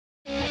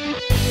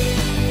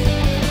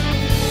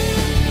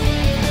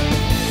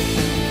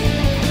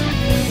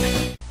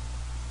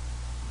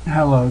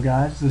Hello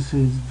guys, this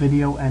is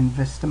Video and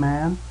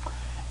Vistaman,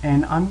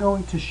 and I'm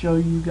going to show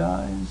you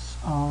guys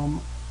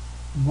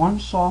one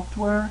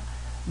software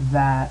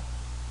that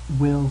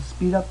will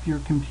speed up your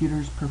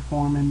computer's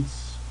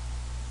performance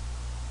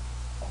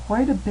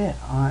quite a bit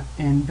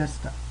in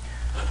Vista.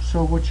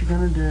 So what you're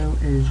going to do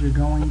is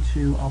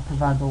I'll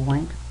provide the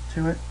link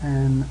to it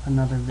in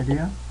another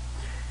video.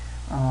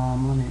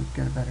 Let me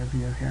get a better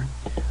view here.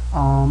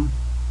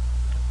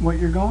 What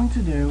you're going to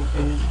do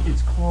is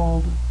it's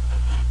called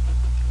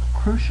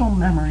Crucial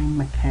Memory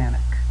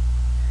Mechanic.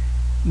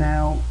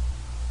 Now,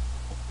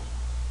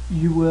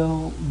 you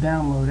will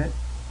download it,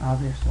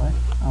 obviously.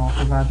 I'll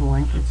provide the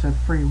link. It's a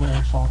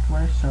freeware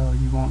software, so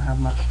you won't have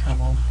much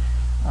trouble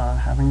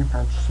having to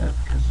purchase it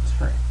because it's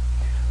free.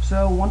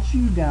 So once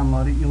you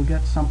download it, you'll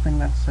get something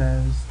that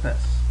says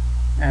this.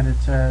 And it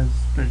says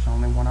there's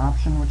only one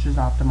option, which is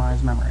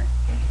optimize memory.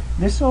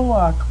 This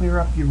will clear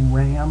up your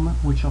RAM,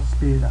 which will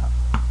speed it up.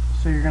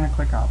 So you're going to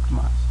click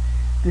optimize.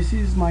 This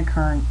is my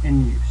current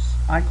in use.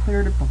 I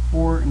cleared it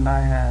before and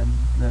I had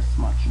this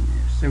much in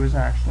use. It was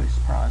actually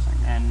surprising,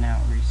 and now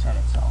it reset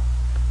itself.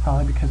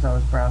 Probably because I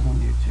was browsing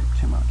YouTube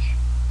too much.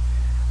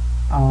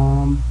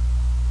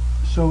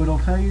 So it'll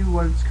tell you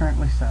what it's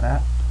currently set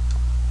at.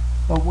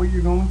 But what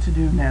you're going to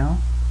do now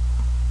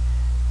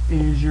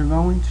is you're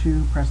going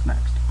to press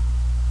next.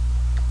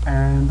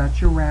 And that's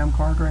your RAM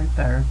card right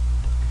there.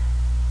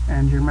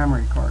 And your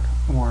memory card,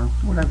 or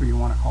whatever you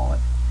want to call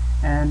it.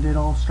 And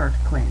it'll start to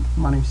clean.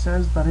 Money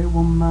says that it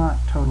will not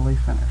totally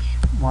finish.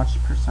 Watch the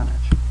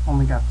percentage.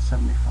 Only got to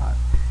 75.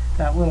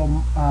 That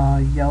little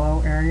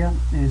yellow area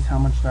is how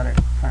much that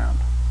it found.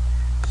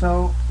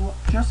 So,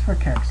 just for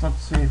kicks, let's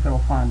see if it'll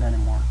find any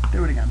more.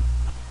 Do it again.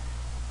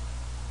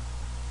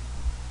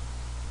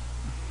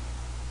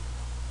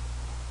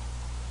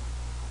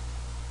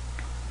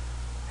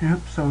 Yep,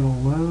 so it'll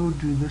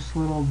load, do this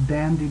little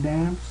dandy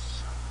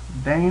dance,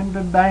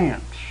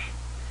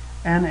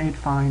 and it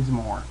finds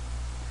more.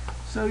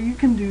 So you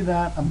can do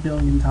that a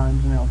billion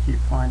times and it'll keep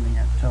finding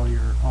it till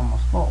you're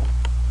almost full,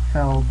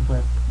 filled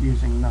with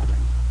using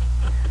nothing.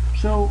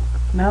 So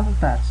now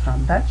that that's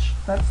done, that's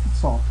the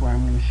software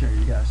I'm going to show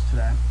you guys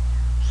today.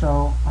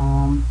 So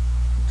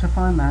to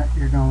find that,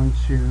 you're going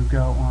to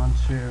go on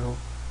to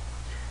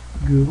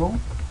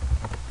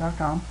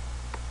google.com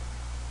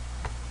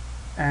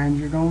and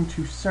you're going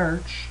to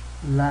search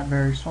that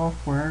very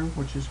software,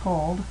 which is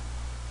called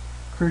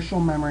Crucial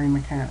Memory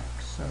Mechanic.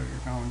 So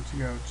you're going to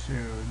go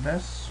to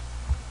this,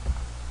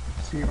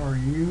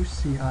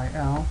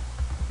 CRUCIL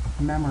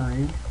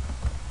Memory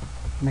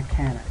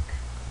Mechanic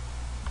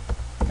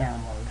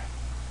download,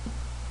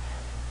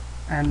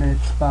 and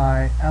it's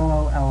by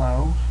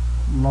Lolo.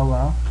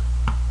 You're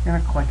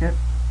gonna click it,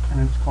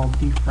 and it's called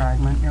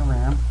Defragment Your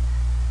RAM,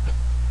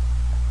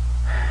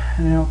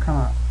 and it'll come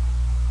up,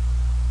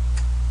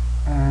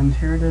 and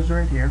here it is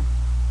right here,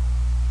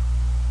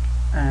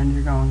 and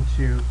you're going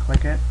to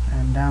click it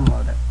and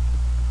download it.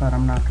 But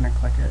I'm not going to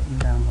click it and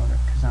download it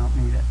because I don't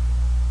need it.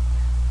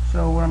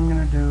 So what I'm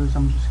going to do is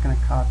I'm just going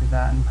to copy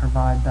that and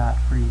provide that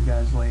for you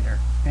guys later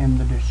in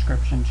the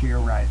description to your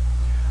right.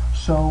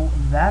 So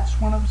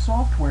that's one of the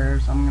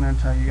softwares I'm going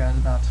to tell you guys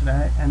about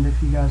today, and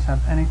if you guys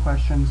have any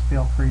questions,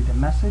 feel free to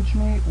message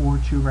me or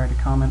to write a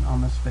comment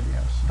on this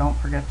video. So don't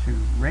forget to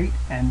rate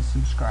and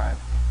subscribe.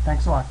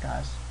 Thanks a lot,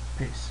 guys.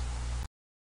 Peace.